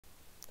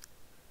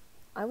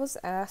I was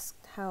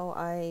asked how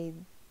I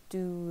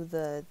do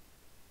the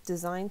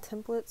design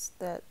templates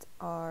that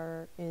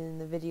are in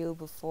the video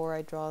before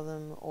I draw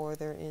them, or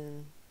they're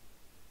in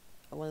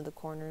one of the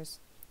corners.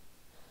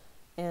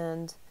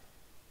 And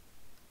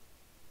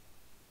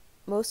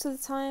most of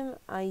the time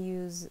I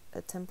use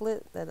a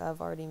template that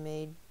I've already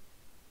made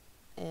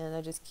and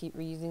I just keep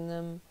reusing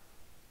them.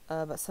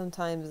 But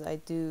sometimes I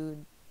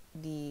do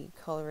the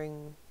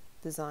coloring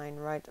design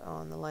right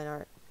on the line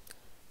art.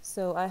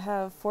 So I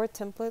have 4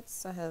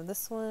 templates. I have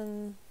this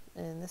one,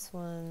 and this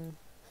one,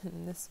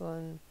 and this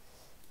one,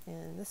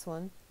 and this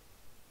one.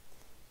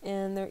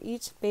 And they're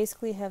each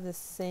basically have the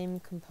same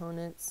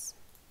components.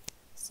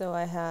 So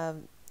I have,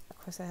 of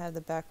course I have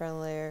the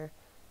background layer,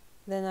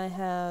 then I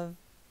have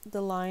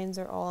the lines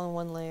are all on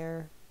one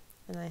layer,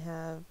 and I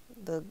have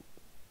the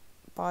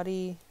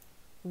body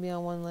will be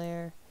on one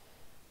layer,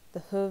 the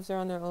hooves are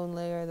on their own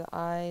layer, the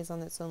eye is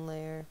on its own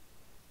layer,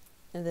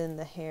 and then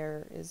the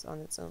hair is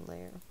on its own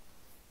layer.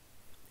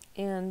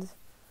 And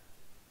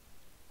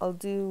I'll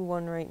do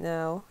one right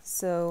now.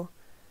 So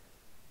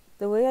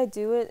the way I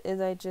do it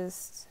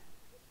is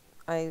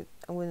I'm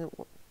going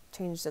to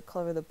change the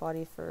color of the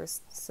body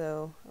first.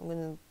 So I'm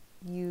going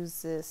to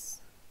use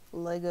this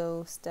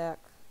Lego stack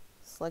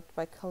select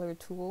by color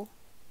tool,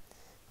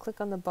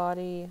 click on the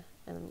body,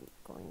 and I'm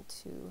going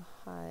to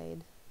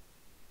hide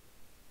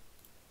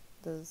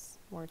those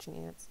marching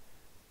ants.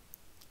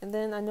 And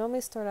then I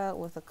normally start out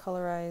with a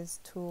colorize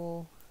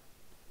tool,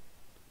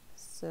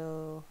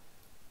 so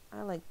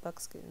I like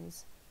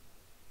buckskins.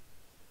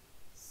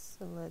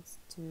 So let's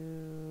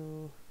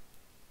do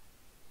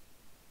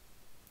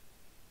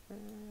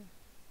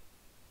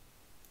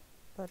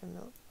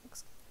buttermilk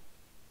buckskin.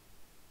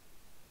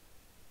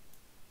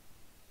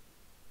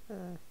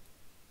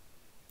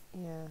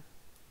 Yeah.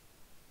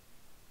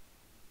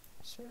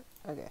 Sure.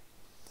 Okay.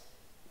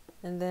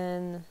 And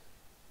then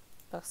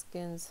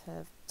buckskins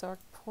have dark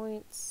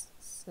points,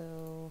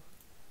 so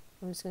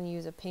I'm just going to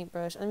use a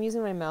paintbrush. I'm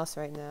using my mouse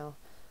right now.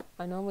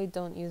 I normally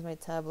don't use my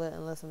tablet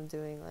unless I'm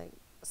doing like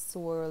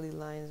swirly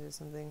lines or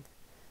something,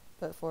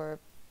 but for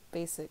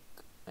basic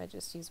I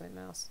just use my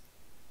mouse.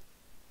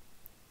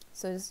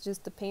 So it's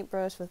just a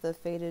paintbrush with a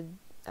faded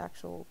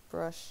actual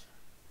brush,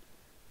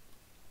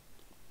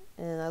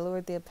 and I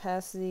lowered the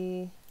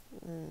opacity,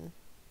 and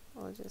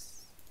I'll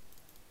just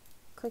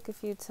click a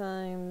few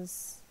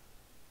times.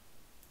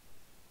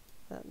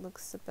 That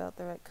looks about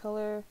the right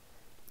color.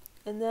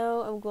 And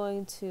now I'm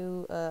going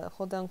to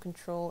hold down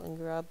Control and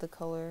grab the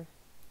color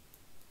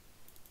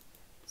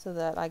so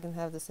that I can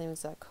have the same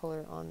exact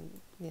color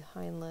on the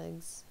hind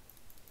legs.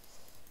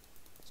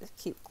 Just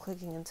keep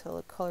clicking until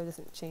the color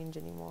doesn't change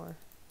anymore.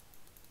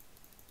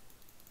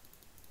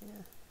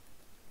 Yeah,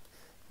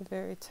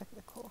 very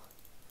technical.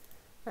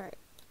 Alright,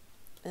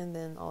 and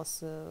then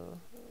also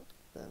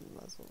the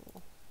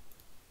muzzle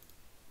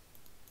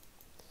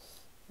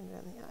and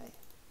then the eye.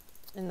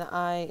 And the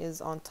eye is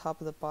on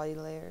top of the body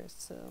layer,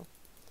 so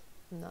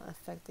I'm not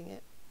affecting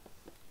it.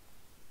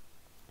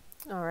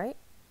 Alright,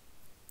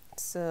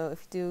 so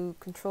if you do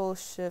Control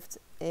Shift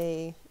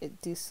A,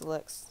 it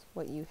deselects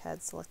what you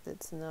had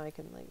selected, so now I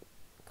can like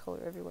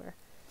color everywhere.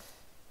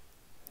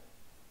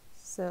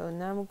 So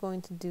now I'm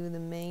going to do the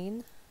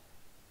mane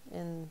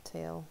and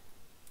tail.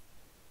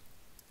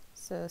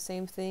 So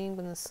same thing, I'm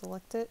going to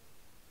select it,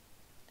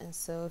 and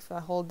so if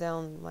I hold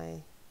down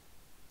my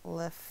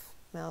left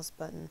mouse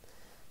button,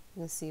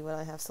 you can see what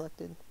I have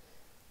selected.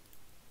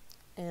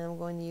 And I'm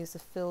going to use the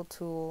fill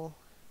tool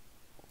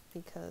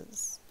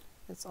because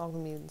it's all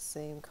going to be the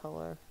same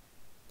color.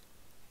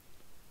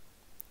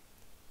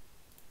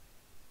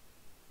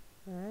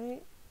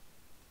 Alright.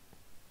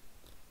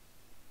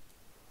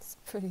 It's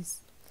pretty,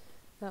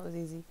 that was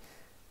easy.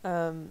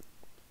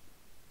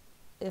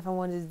 If I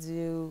wanted to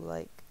do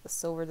like a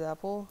silvered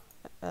apple,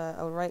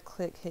 I would right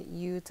click, hit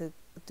U to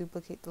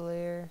duplicate the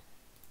layer,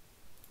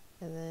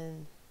 and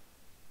then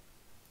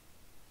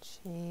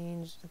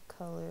change the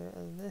color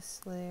of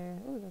this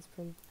layer. Oh, that's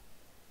pretty.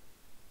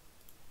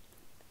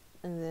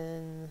 And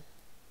then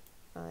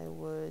I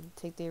would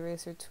take the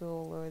eraser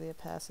tool, lower the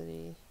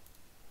opacity,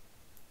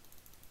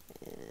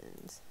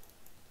 and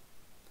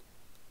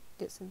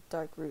get some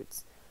dark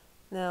roots.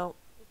 Now,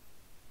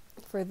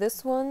 for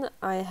this one,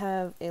 I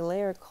have a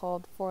layer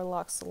called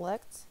Forelock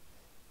Select,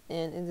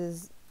 and it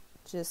is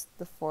just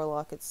the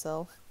forelock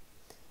itself.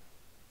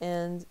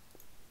 And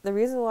the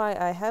reason why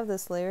I have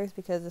this layer is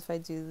because if I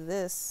do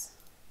this,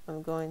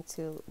 I'm going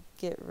to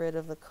get rid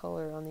of the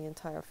color on the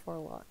entire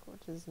forelock,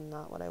 which is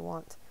not what I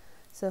want.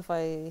 So if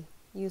I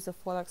use the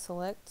Forelock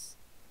Select,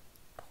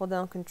 hold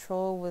down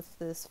Control with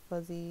this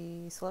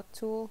fuzzy select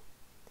tool,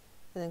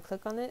 and then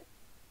click on it,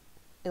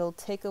 it'll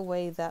take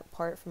away that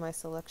part from my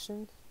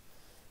selection,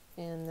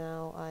 and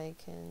now I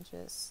can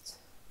just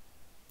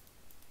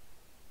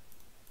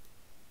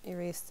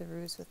erase the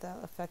roots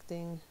without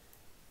affecting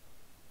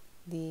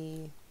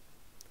the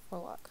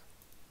forelock.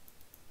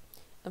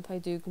 If I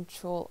do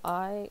Control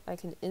I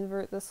can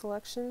invert the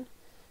selection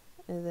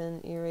and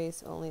then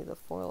erase only the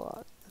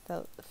forelock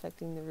without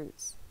affecting the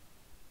roots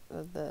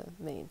of the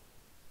mane.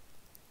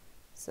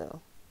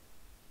 So,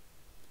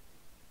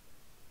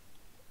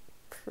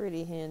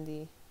 pretty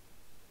handy.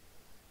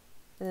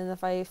 And then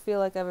if I feel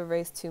like I've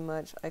erased too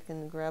much, I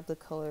can grab the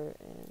color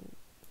and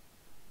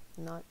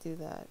not do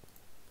that.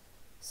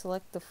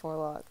 Select the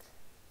forelock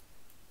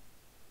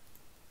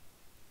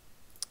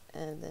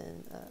and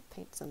then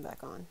paint some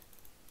back on,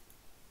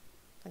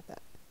 like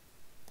that.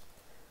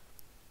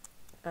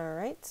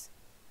 Alright,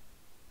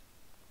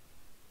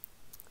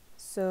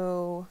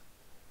 so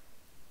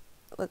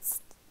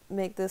let's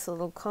make this a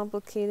little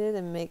complicated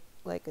and make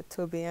like a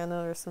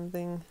Tobiana or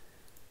something.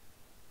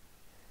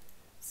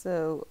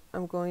 So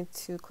I'm going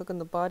to click on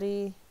the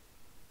body,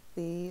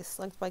 the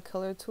select by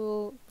color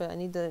tool, but I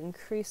need to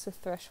increase the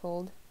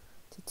threshold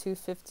to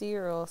 250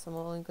 or else I'm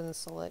only going to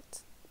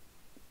select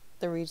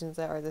the regions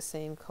that are the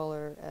same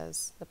color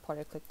as the part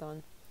I clicked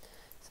on.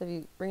 So if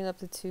you bring it up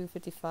to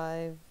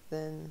 255,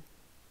 then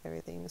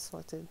everything is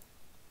selected.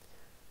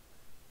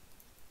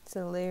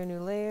 So layer, new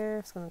layer,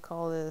 I'm just going to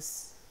call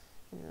this,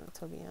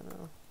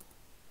 Tobiano.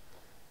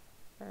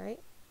 Alright,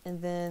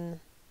 and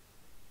then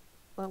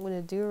what I'm going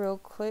to do real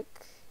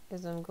quick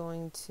is I'm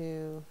going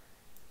to,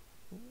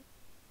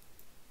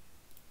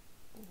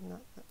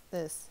 not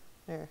this,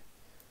 there,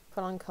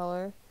 put on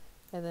color,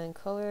 and then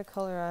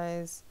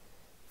colorize.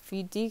 If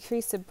you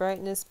decrease the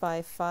brightness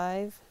by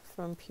 5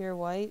 from pure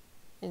white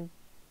and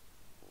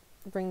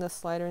bring the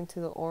slider into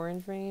the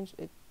orange range,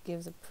 it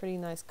gives a pretty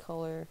nice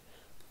color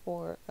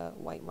for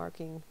white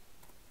marking.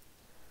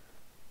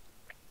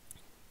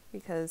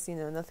 Because,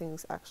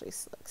 nothing's actually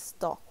like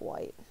stalk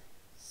white,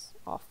 it's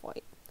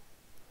off-white.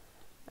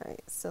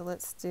 Alright, so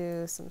let's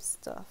do some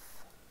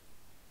stuff.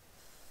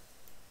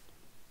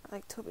 I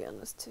like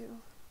Tobianas too,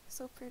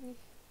 so pretty.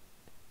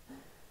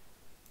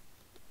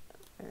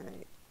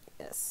 Alright,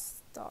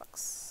 yes,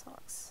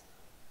 socks,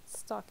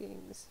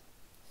 stockings.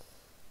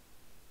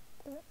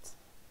 That.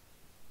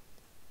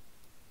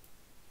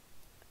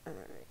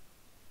 Alright.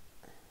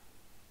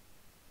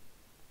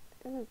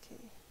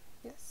 Okay,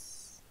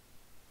 yes.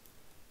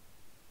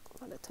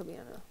 A lot of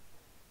Tobiana.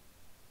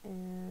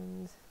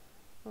 And,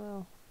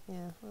 well,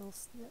 yeah, a little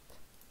snip.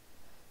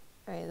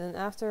 Alright, then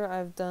after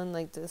I've done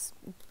like this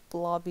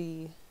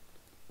blobby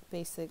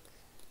basic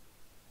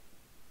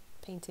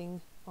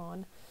painting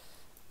on,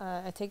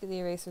 I take the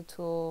eraser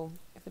tool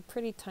with a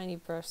pretty tiny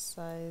brush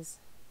size.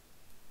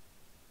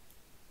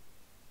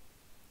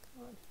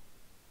 Come on.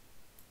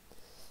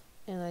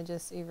 And I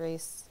just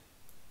erase.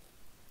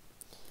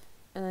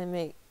 And I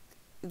make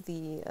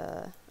the,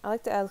 I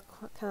like to add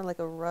kind of like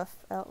a rough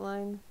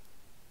outline.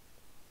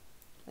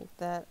 Like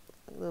that,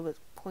 a little bit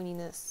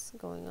pointiness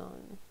going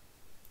on.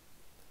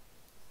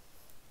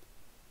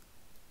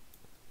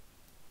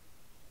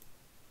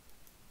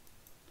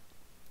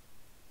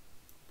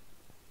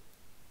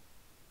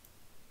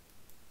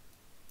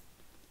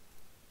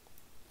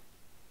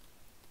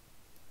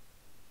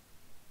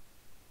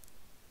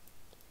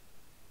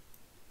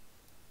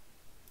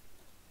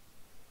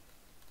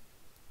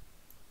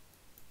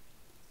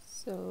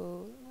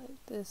 So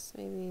like this,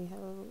 maybe have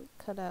a little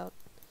cutout,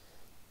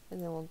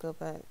 and then we'll go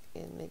back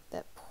and make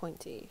that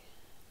pointy,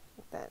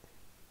 like that.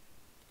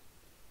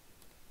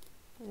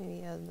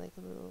 Maybe add like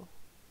a little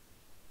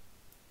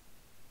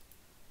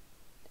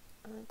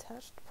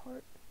unattached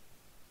part.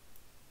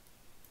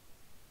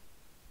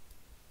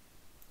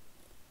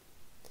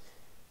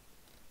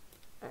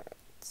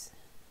 Alright,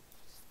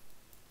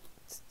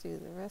 let's do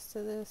the rest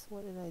of this.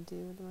 What did I do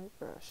with my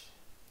brush?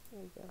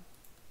 There we go.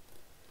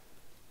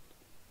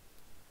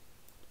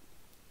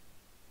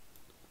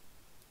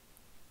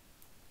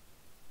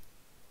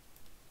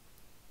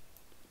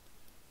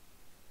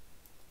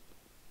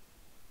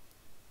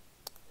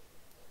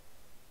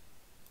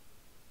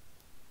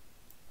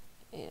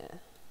 Yeah,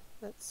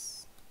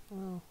 that's,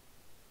 well,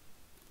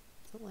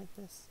 something like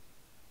this.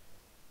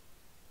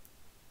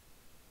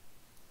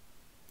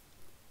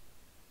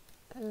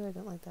 I really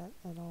don't like that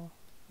at all.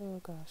 Oh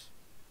gosh.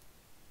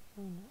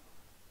 Oh no.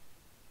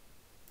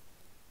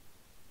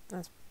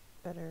 That's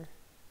better.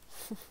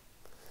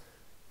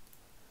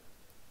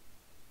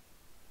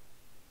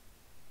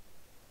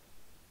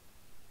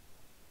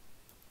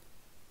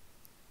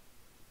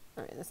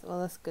 Alright,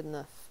 that's good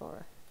enough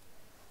for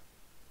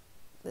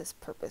this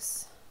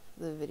purpose,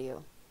 the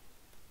video.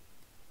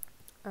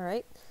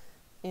 Alright,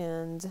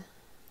 and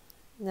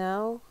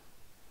now,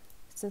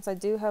 since I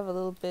do have a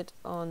little bit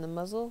on the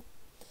muzzle,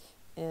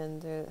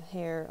 and the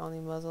hair on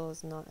the muzzle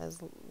is not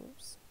as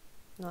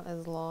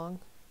long,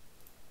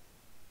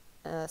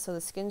 so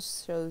the skin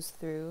shows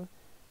through,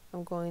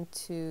 I'm going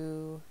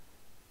to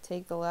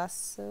take the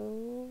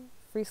lasso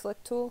free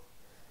select tool.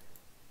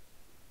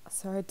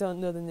 Sorry, I don't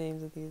know the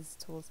names of these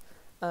tools.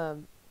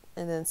 And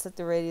then set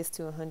the radius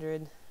to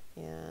 100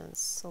 and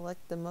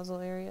select the muzzle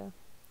area,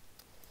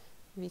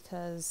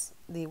 because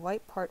the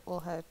white part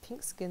will have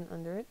pink skin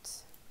under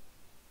it.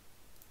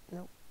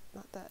 Nope,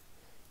 not that.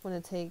 I'm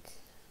going to take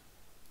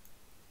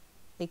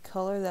a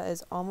color that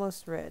is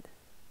almost red.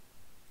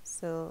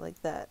 So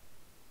like that.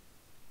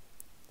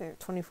 There,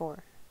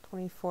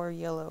 24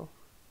 yellow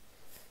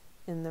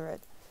in the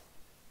red.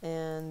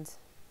 And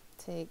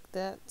take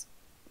that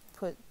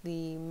put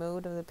the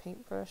mode of the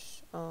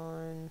paintbrush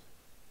on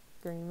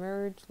green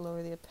merge,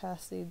 lower the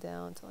opacity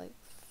down to like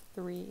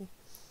 3,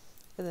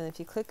 and then if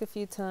you click a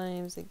few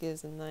times it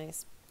gives a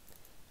nice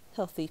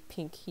healthy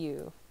pink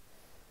hue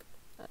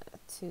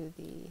to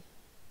the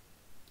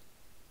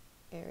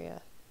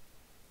area.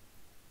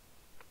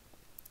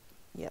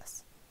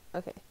 Yes.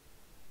 Okay.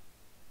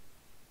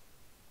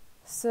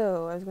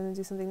 So I was going to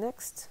do something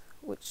next,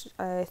 which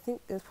I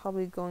think is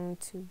probably going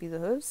to be the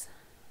hooves.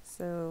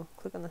 So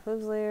click on the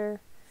hooves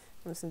layer.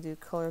 I'm just going to do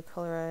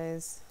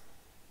colorize,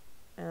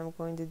 and I'm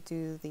going to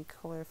do the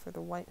color for the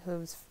white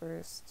hooves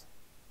first.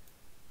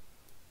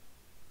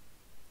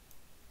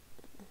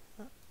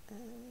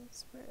 And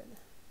spread.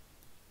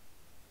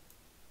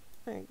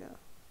 There you go.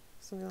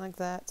 Something like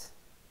that.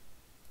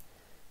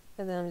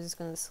 And then I'm just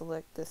going to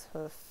select this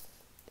hoof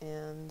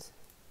and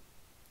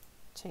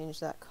change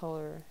that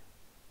color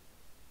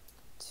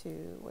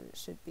to what it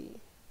should be,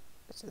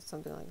 which is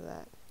something like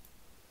that.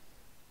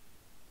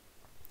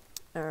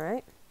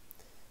 Alright,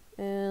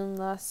 and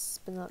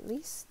last but not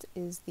least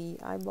is the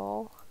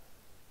eyeball.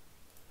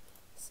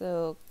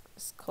 So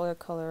just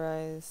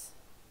colorize.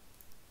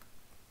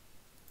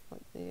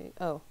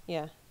 Oh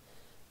yeah,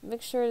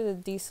 make sure to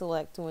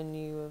deselect when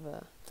you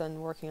have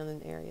done working on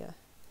an area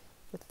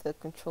with the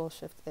Control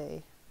Shift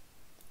A.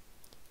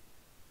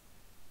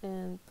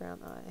 And brown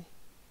eye.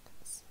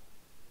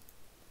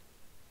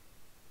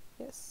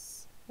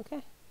 Yes,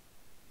 okay.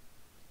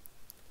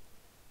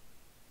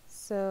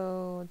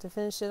 So to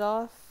finish it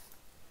off,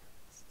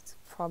 it's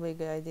probably a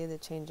good idea to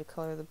change the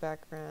color of the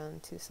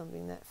background to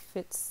something that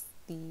fits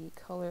the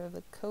color of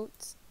the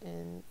coat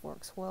and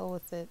works well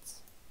with it.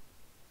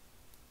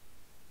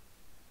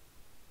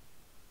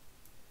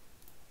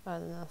 I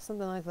don't know,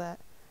 something like that.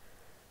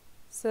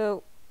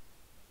 So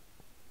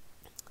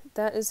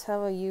that is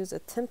how I use a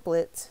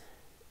template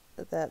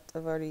that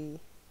I've already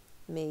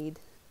made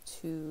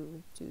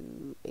to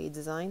do a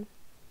design,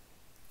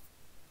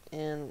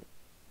 and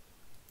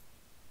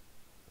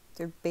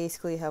they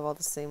basically have all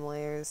the same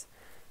layers.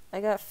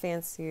 I got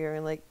fancier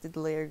and like did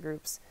layer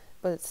groups,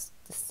 but it's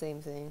the same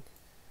thing.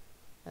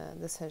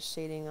 This has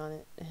shading on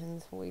it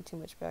and way too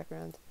much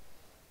background.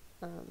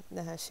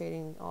 That has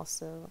shading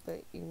also,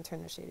 but you can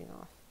turn the shading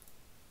off.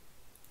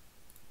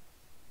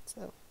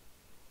 So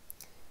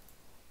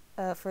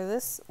for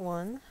this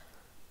one,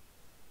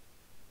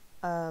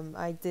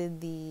 I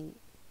did the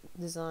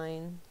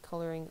design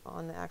coloring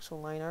on the actual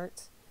line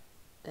art,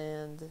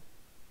 and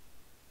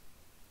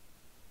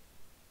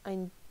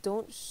I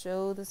don't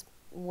show this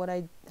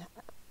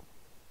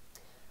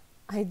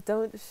I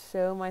don't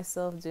show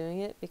myself doing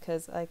it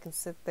because I can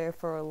sit there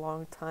for a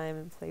long time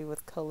and play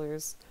with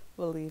colors,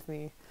 believe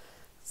me.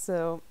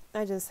 So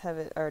I just have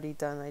it already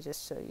done. I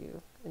just show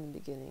you in the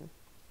beginning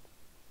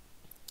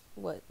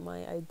what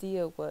my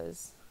idea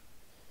was,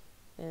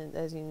 and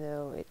as you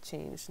know, it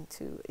changed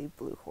into a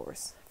blue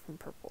horse from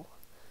purple.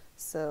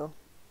 So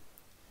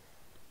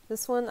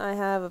this one, I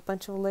have a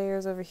bunch of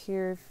layers over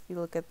here. If you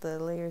look at the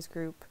layers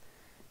group,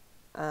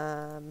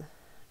 and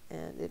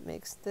it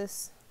makes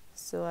this.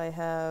 So I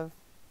have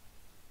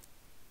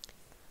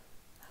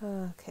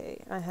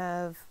I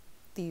have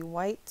the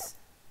white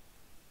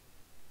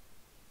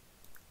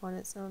on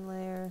its own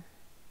layer,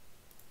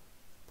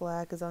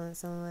 black is on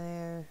its own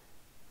layer.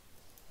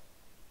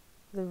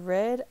 The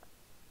red,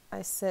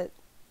 I set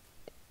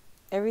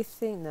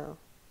everything, no,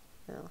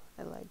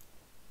 I lied.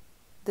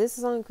 This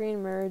is on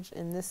green merge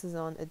and this is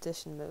on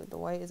addition mode. The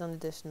white is on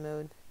addition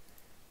mode.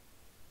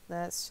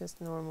 That's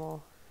just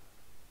normal.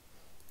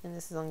 And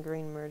this is on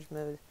green merge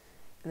mode.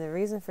 And the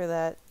reason for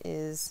that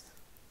is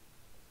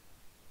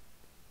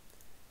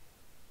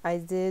I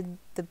did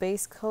the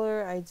base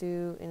color I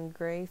do in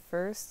gray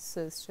first,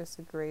 so it's just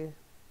a gray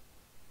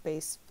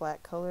base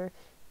black color,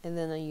 and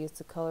then I used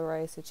the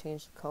colorize to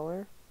change the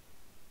color.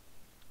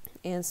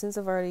 And since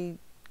I've already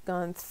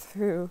gone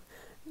through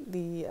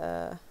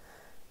the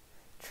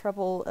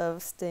trouble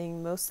of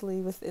staying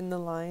mostly within the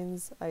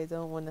lines, I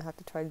don't want to have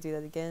to try to do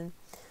that again.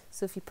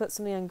 So if you put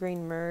something on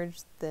green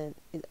merge, then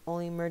it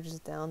only merges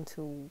down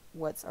to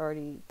what's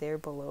already there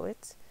below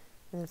it,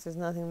 and if there's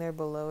nothing there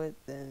below it,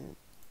 then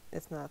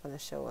it's not going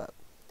to show up.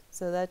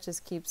 So that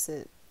just keeps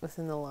it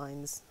within the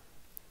lines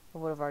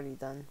of what I've already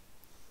done.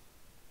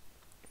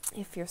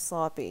 If you're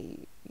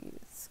sloppy,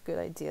 it's a good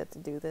idea to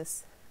do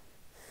this.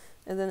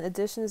 And then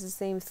addition is the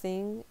same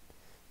thing.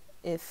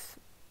 If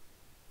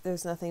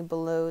there's nothing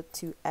below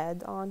to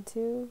add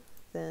onto,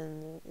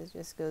 then it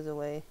just goes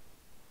away.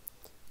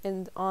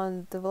 And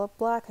on develop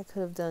black, I could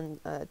have done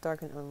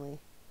darken only.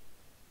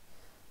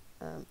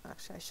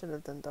 Actually, I should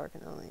have done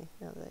darken only,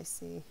 now that I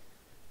see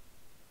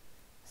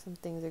some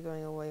things are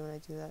going away when I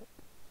do that.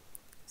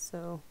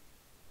 So,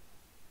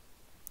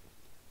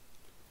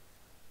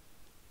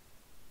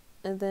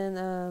 and then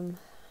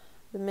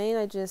the main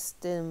I just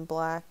did in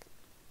black,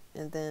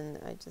 and then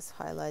I just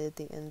highlighted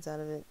the ends out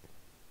of it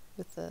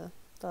with the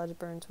dodge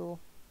burn tool.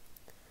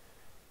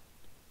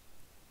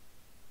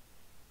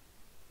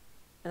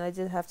 And I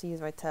did have to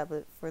use my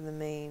tablet for the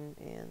main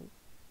and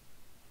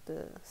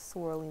the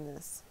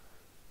swirliness.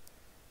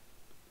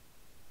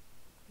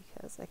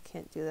 because I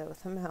can't do that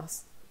with a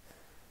mouse.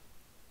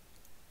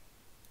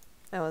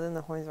 Oh, and then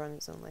the horns are on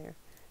its own layer.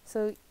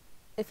 So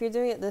if you're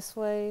doing it this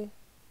way,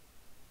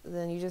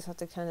 then you just have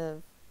to kind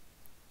of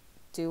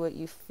do what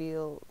you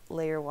feel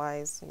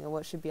layer-wise, you know,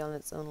 what should be on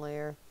its own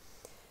layer.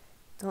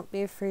 Don't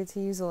be afraid to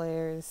use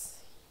layers.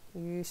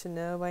 You should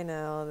know by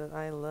now that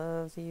I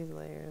love to use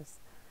layers.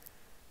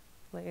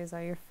 Layers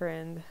are your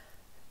friend.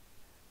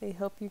 They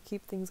help you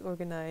keep things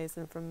organized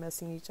and from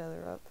messing each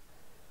other up.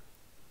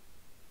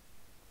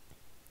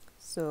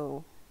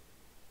 So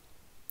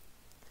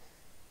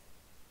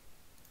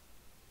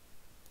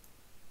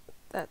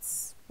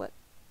that's what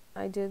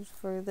I did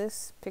for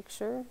this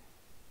picture,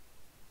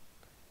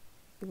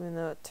 even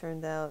though it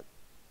turned out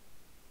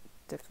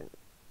different.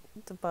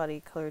 The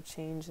body color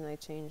changed and I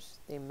changed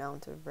the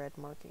amount of red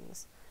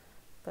markings,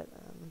 but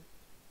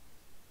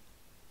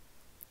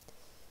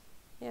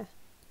yeah,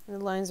 and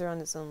the lines are on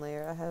its own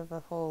layer. I have a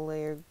whole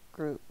layer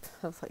group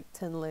of like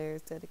 10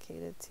 layers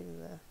dedicated to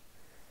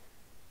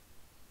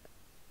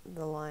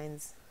the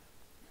lines.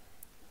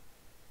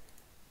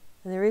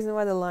 And the reason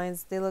why the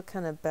lines, they look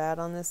kind of bad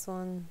on this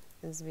one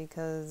is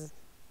because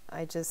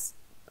I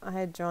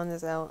had drawn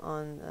this out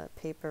on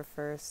paper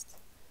first.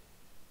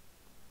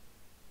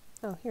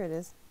 Oh, here it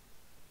is.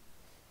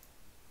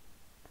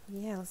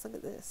 Yeah, let's look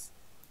at this.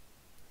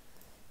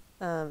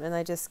 And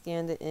I just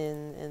scanned it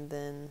in and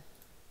then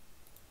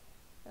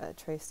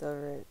traced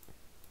over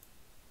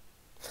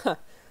it.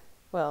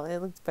 Well, it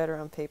looked better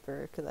on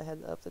paper because I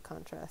had to up the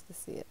contrast to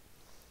see it.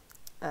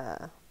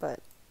 But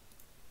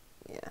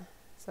yeah,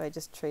 so I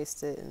just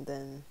traced it and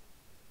then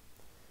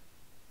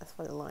that's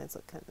why the lines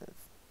look kind of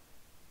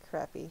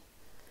crappy.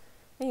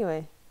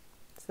 Anyway,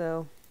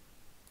 so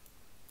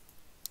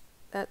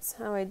that's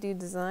how I do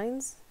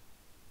designs.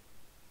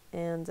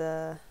 And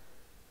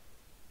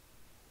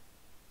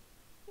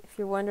if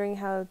you're wondering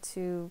how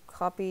to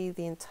copy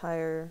the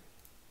entire,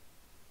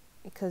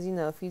 because you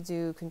know, if you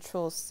do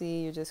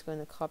Control-C, you're just going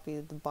to copy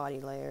the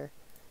body layer.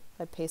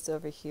 If I paste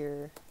over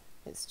here,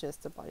 it's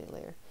just the body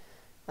layer.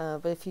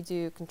 But if you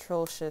do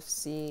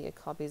Control-Shift-C, it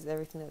copies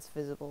everything that's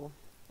visible,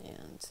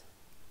 and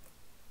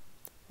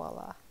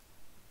voila.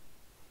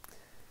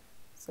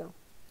 So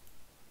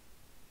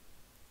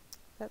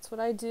that's what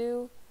I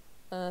do.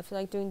 If you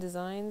like doing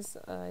designs,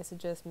 I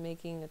suggest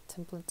making a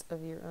template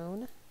of your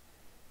own.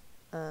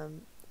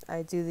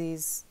 I do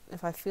these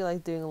if I feel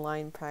like doing a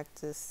line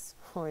practice,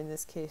 or in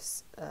this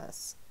case,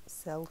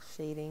 cell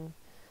shading,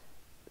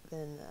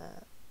 then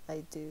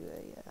I do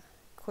a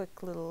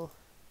quick little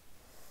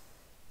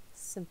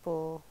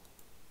simple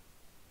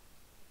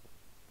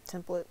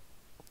template,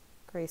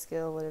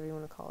 grayscale, whatever you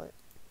want to call it.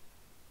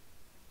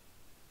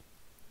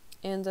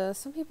 And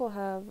some people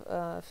have,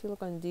 if you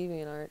look on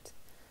DeviantArt,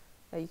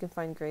 you can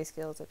find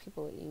grayscales that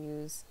people let you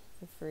use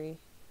for free.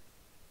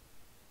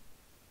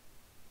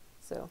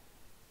 So,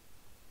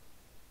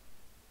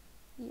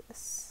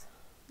 yes,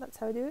 that's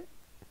how I do it.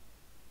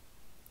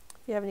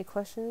 If you have any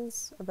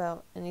questions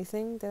about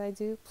anything that I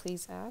do,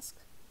 please ask.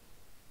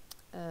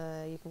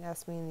 You can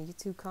ask me in the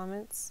YouTube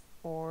comments,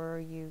 or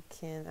you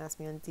can ask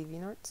me on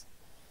DeviantArt,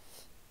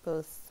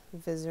 both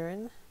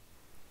Visarin.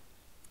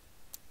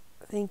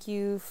 Thank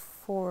you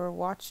for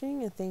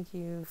watching, and thank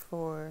you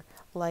for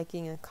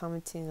liking and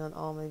commenting on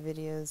all my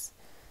videos.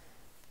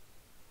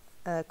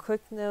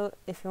 Quick note,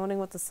 if you're wondering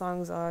what the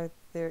songs are,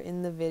 they're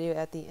in the video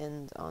at the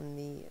end on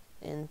the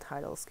end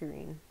title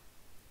screen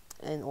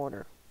in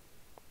order.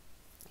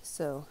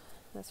 So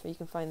that's where you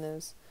can find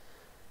those.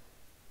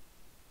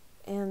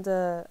 And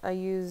I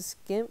use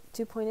GIMP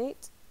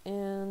 2.8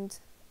 and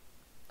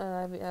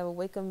I have a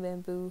Wacom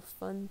Bamboo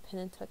Fun Pen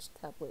and Touch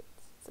tablet.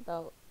 It's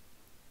about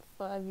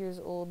 5 years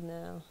old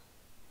now.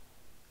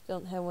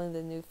 Don't have one of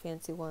the new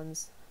fancy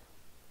ones,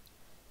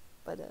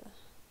 but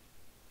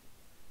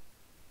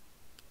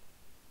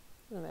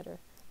no matter.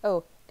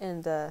 Oh,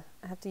 and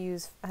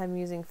I'm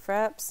using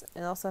Fraps,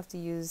 and also have to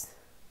use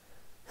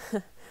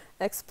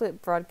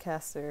XSplit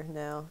Broadcaster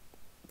now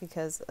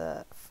because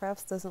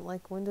Fraps doesn't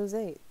like Windows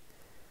 8.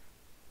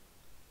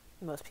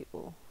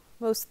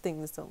 Most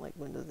things don't like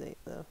Windows 8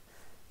 though.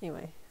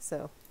 Anyway,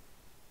 so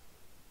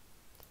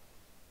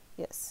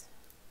yes.